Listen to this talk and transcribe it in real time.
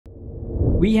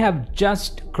We have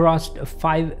just crossed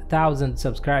 5,000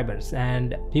 subscribers,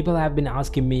 and people have been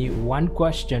asking me one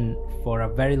question for a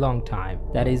very long time.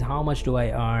 That is, how much do I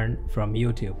earn from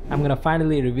YouTube? I'm gonna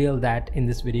finally reveal that in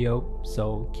this video,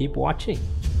 so keep watching.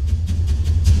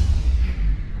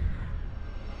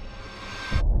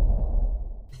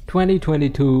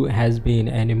 "2022 has been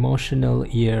an emotional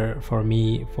year for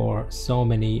me for so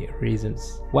many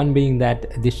reasons. One being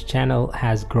that this channel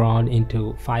has grown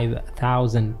into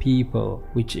 5,000 people,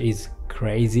 which is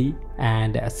crazy.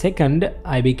 And second,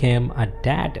 I became a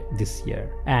dad this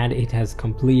year, and it has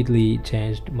completely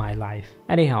changed my life.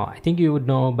 Anyhow, I think you would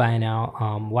know by now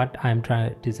what I'm trying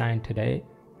to design today.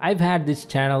 I've had this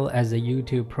channel as a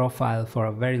YouTube profile for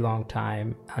a very long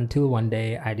time, until one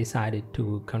day I decided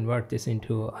to convert this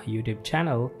into a YouTube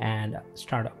channel and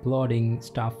start uploading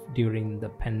stuff during the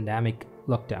pandemic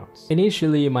lockdowns.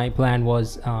 Initially, my plan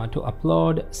was to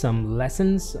upload some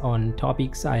lessons on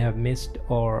topics I have missed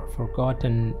or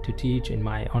forgotten to teach in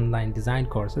my online design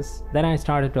courses. Then I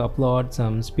started to upload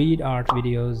some speed art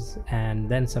videos and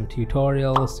then some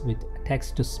tutorials with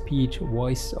text-to-speech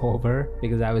voiceover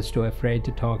because I was too afraid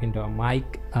to talk into a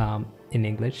mic in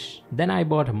English. Then I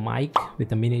bought a mic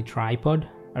with a mini tripod,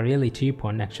 a really cheap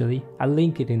one actually. I'll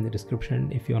link it in the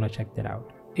description if you want to check that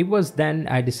out. It was then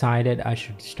I decided I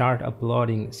should start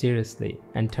uploading seriously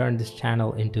and turn this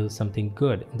channel into something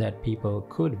good that people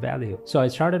could value. So I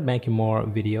started making more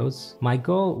videos. My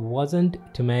goal wasn't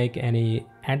to make any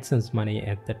AdSense money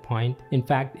at that point. In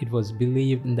fact, it was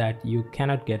believed that you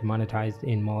cannot get monetized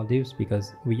in Maldives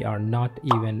because we are not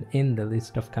even in the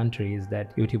list of countries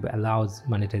that YouTube allows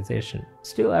monetization.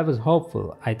 Still, I was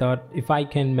hopeful. I thought if I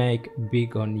can make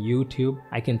big on YouTube,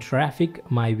 I can traffic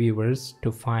my viewers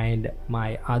to find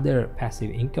my other passive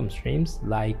income streams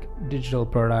like digital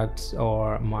products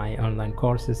or my online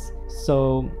courses,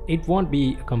 so it won't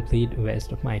be a complete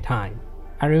waste of my time.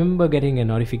 I remember getting a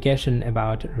notification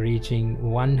about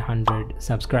reaching 100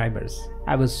 subscribers.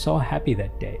 I was so happy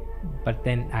that day, but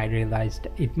then I realized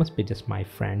it must be just my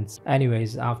friends.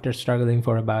 Anyways, after struggling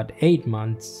for about 8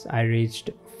 months, I reached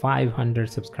 500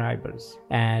 subscribers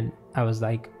and I was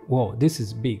like, whoa, this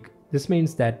is big. This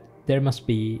means that there must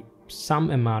be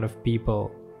some amount of people,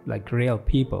 like real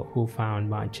people, who found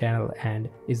my channel and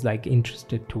is like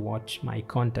interested to watch my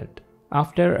content.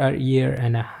 After a year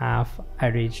and a half, I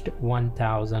reached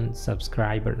 1,000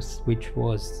 subscribers, which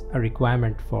was a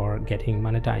requirement for getting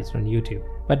monetized on YouTube.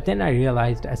 But then I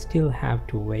realized I still have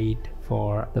to wait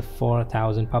for the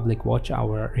 4,000 public watch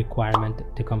hour requirement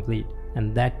to complete,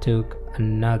 and that took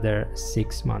another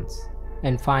 6 months.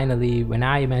 And finally, when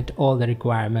I met all the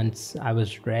requirements, I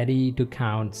was ready to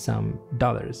count some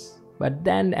dollars. But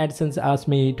then AdSense asked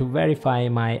me to verify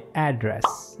my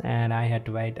address, and I had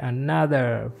to wait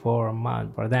another 4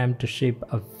 months for them to ship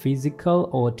a physical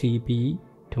OTP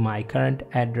to my current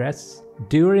address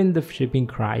during the shipping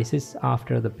crisis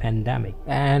after the pandemic.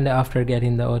 And after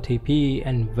getting the OTP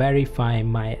and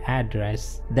verifying my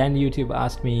address, then YouTube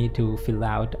asked me to fill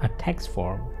out a text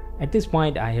form. At this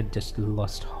point, I had just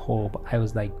lost hope. I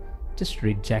was like, just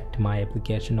reject my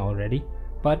application already.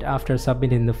 But after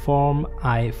submitting the form,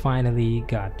 I finally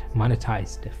got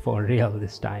monetized for real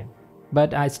this time.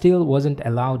 But I still wasn't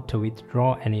allowed to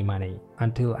withdraw any money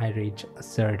until I reached a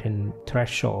certain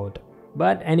threshold.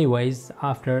 But anyways,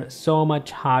 after so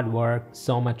much hard work,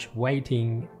 so much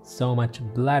waiting, so much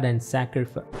blood and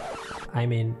sacrifice,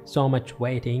 so much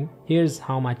waiting, here's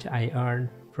how much I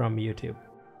earn from YouTube.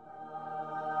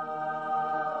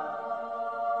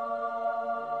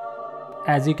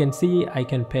 As you can see, I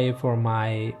can pay for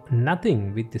my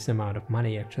nothing with this amount of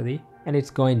money actually, and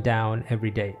it's going down every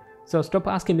day. So stop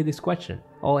asking me this question.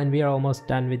 Oh, and we are almost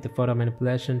done with the photo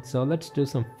manipulation, so let's do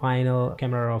some final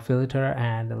camera raw filter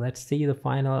and let's see the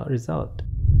final result.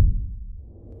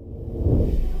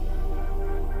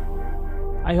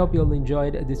 I hope you all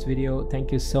enjoyed this video.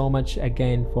 Thank you so much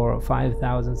again for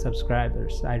 5,000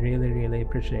 subscribers. I really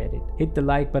appreciate it. Hit the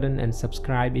like button and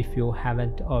subscribe if you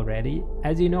haven't already.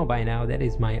 As you know by now, that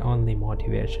is my only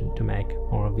motivation to make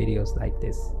more videos like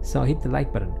this. So hit the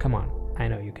like button, come on. I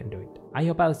know you can do it. I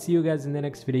hope I'll see you guys in the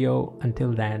next video.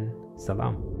 Until then,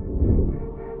 salam.